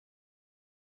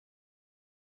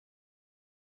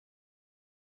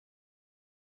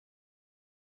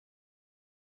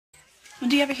Well,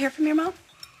 do you ever hear from your mom?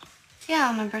 Yeah,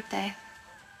 on my birthday.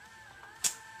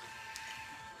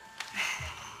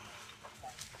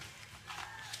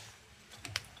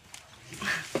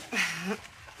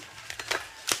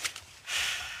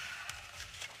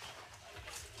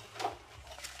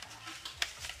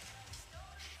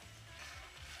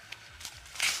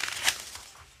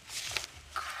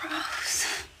 Gross.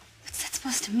 What's that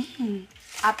supposed to mean?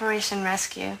 Operation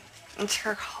Rescue. It's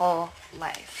her whole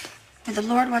life. May the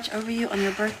Lord watch over you on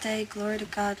your birthday. Glory to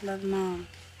God, love, Mom.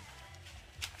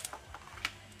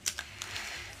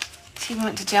 She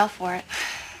went to jail for it.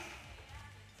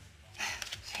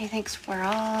 She thinks we're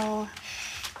all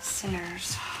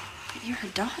sinners. But you're her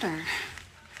daughter.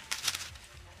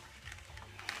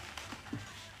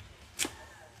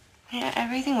 Yeah,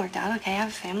 everything worked out okay. I have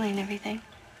a family and everything.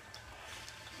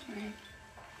 Right.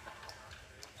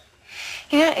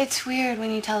 You know, it's weird when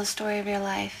you tell the story of your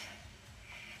life.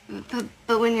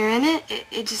 But when you're in it,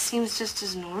 it just seems just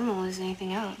as normal as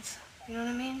anything else. You know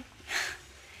what I mean?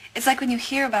 It's like when you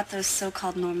hear about those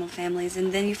so-called normal families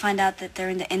and then you find out that they're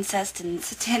into incest and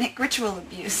satanic ritual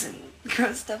abuse and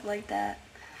gross stuff like that.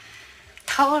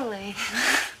 Totally.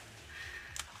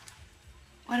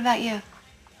 What about you?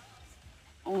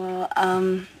 Well,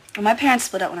 my parents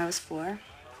split up when I was 4,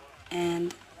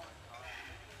 and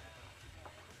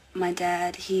my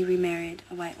dad, he remarried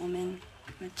a white woman,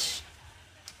 which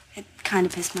it kind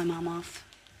of pissed my mom off.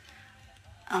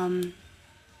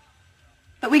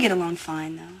 But we get along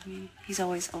fine, though. I mean, he's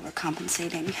always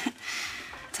overcompensating.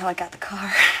 That's how I got the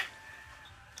car.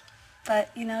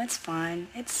 But, you know, it's fine.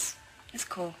 It's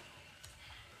cool.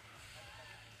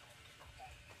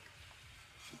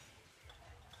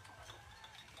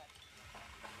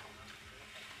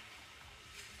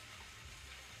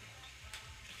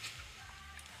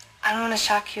 I don't want to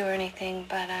shock you or anything,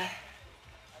 but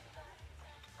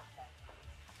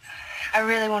I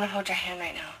really want to hold your hand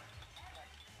right now.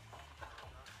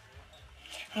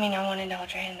 I mean, I wanted to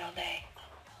hold your hand all day.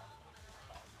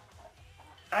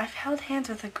 I've held hands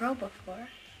with a girl before.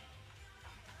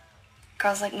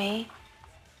 Girls like me?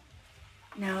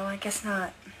 No, I guess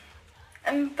not.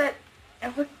 But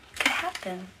what could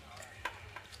happen?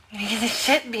 We get the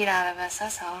shit beat out of us,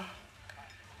 that's all.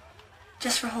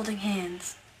 Just for holding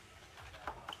hands.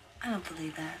 I don't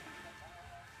believe that.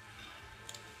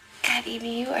 God, Evie,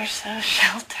 you are so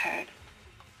sheltered.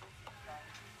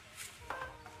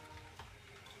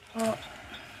 Well,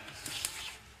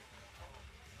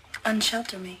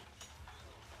 unshelter me.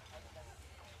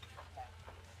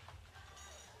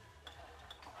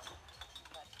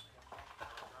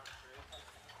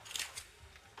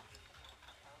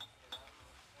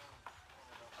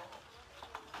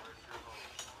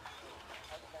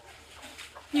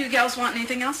 You gals want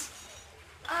anything else?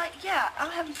 Yeah, I'll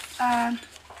have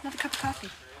another cup of coffee.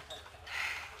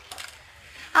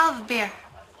 I'll have a beer.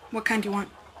 What kind do you want?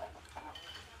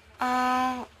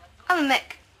 I'm a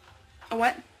Mick. A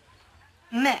what?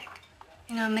 Mick.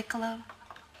 You know Michelob?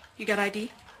 You got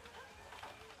ID?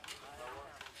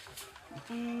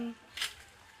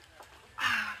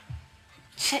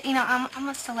 Shit, you know, I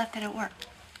must have left it at work.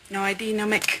 No ID, no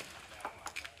Mick.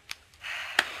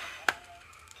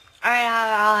 All right,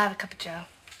 I'll have a cup of Joe.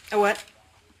 A what?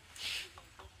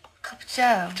 Cup of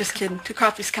Joe. Just kidding. 2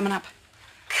 coffees coming up.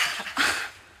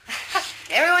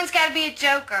 Everyone's got to be a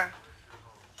joker.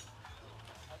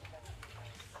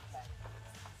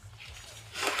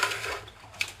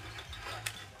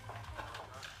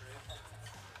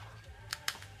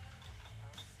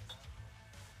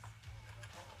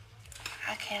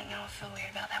 I can't not feel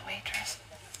weird about that waitress.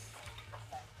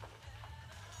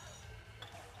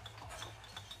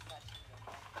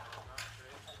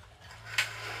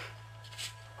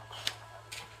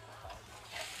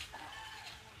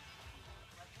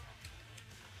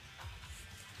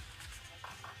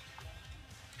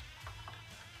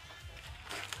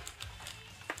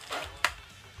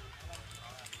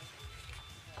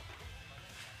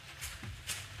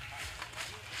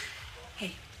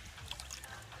 Hey.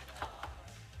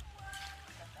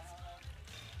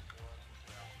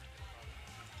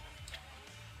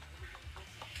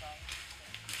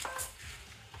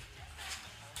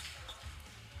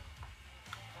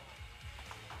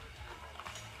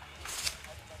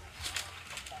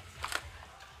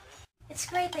 It's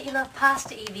great that you love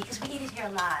pasta, Evie, because we eat it here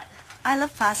a lot. I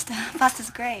love pasta. Pasta's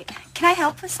great. Can I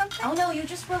help with something? Oh, no, you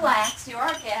just relax. You're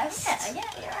our guest. Yeah,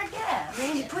 you're our guest.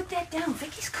 Randy, put that down.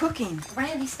 Vicky's cooking.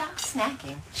 Randy, stop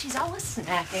snacking. She's always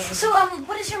snacking. So,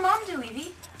 what does your mom do,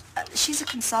 Evie? She's a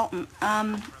consultant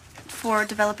for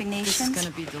developing nations. This is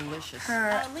going to be delicious.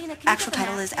 Her Lena, can you actual get the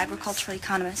title is napkins? agricultural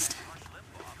economist.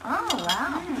 Oh,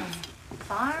 wow.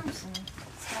 farms and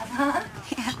stuff, huh?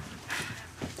 Yeah.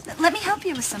 Let me help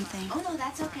you with something. Oh, no,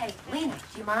 that's okay. Lena,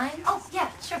 do you mind? Oh, yeah,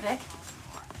 sure, Vic.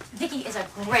 Vicky is a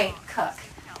great cook.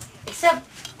 Except,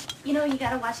 you know, you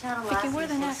gotta watch out a lot. Vicky, where are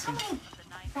the There's so napkins?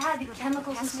 many bad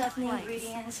chemicals and stuff in the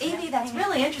ingredients. Evie, that's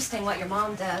really interesting what your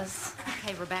mom does.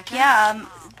 Okay, Rebecca. Yeah,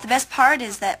 the best part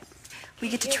is that we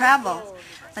get to travel.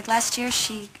 Like last year,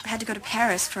 she had to go to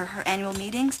Paris for her annual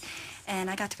meetings, and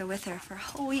I got to go with her for a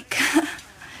whole week.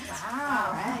 Wow.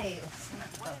 All right.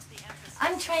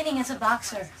 I'm training as a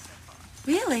boxer.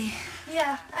 Really?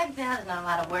 Yeah, I've had not a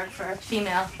lot of work for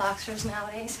female boxers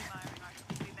nowadays.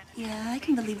 Yeah, I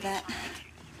can believe that.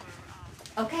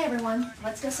 Okay, everyone,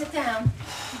 let's go sit down.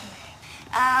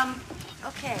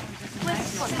 Okay.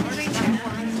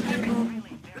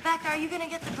 Rebecca, are you gonna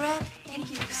get the bread? Thank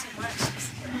you so much.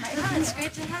 Oh, it's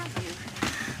great to have you.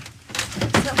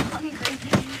 So hungry.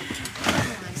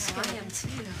 I am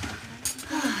too.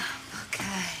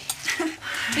 Okay.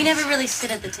 We never really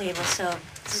sit at the table, so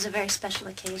this is a very special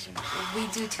occasion. We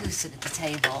do too sit at the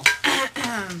table.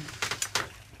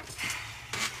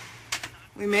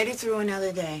 We made it through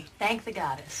another day. Thank the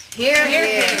goddess. Here,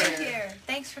 Here.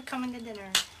 Thanks for coming to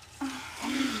dinner.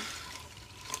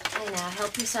 Hey, now,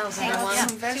 help yourselves, Thank everyone. you.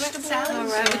 Some vegetables? All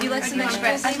right, would you like some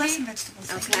vegetables? I'd like some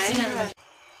vegetables. Okay.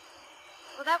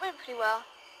 Well, that went pretty well.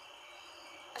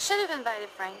 I should have invited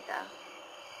Frank, though.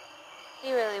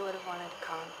 He really would have wanted to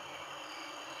come.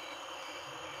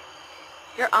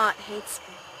 Your aunt hates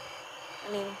me.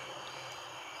 I mean,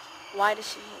 why does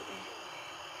she hate me?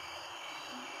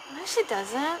 No, she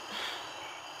doesn't.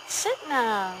 Sit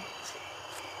now.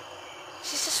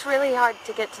 She's just really hard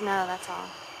to get to know, that's all.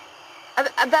 I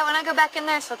bet when I go back in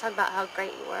there, she'll talk about how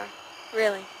great you were.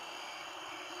 Really.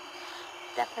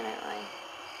 Definitely.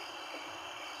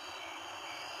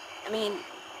 I mean,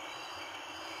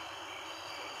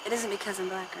 it isn't because I'm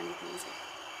black or anything, is it?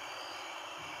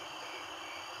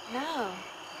 No.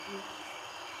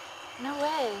 No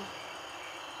way.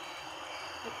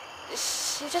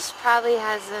 She just probably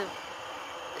has a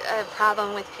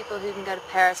problem with people who can go to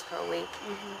Paris for a week.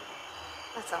 Mm-hmm.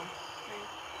 That's all.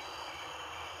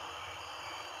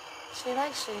 She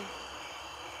likes you.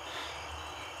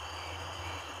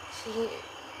 She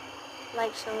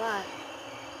likes you a lot.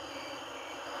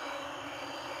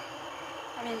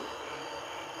 I mean,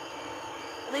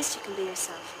 at least you can be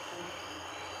yourself with them.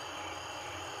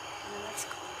 I mean, that's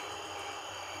cool.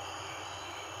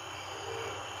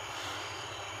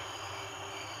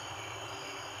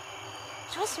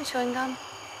 Do you want some chewing gum?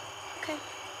 Okay.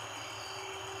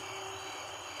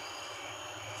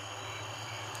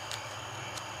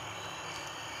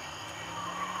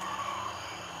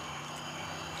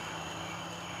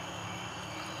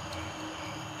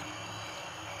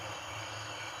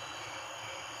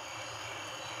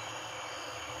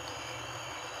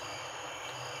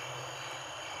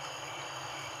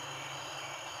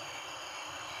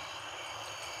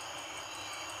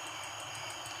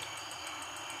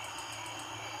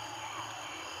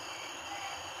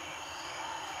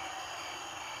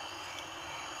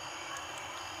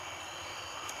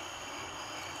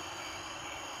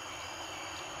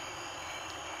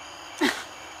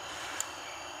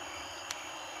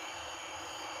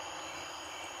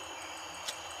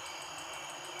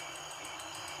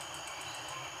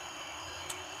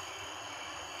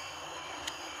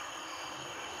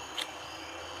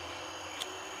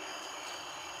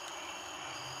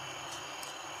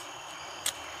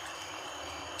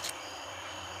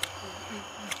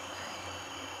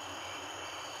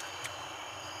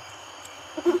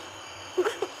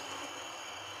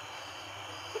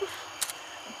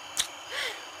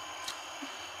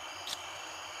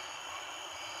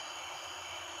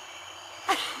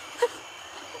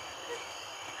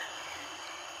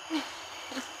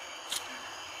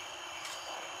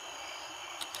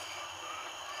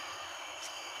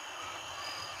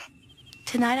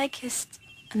 Tonight I kissed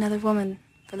another woman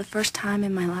for the first time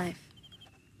in my life.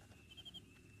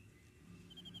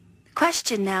 The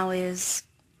question now is,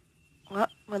 what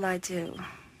will I do?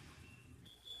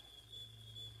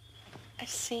 I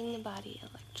sing the body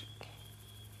electric.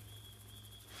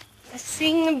 I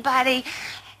sing the body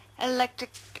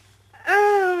electric.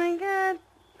 Oh my God.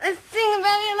 I sing the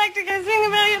body electric. I sing the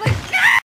body electric.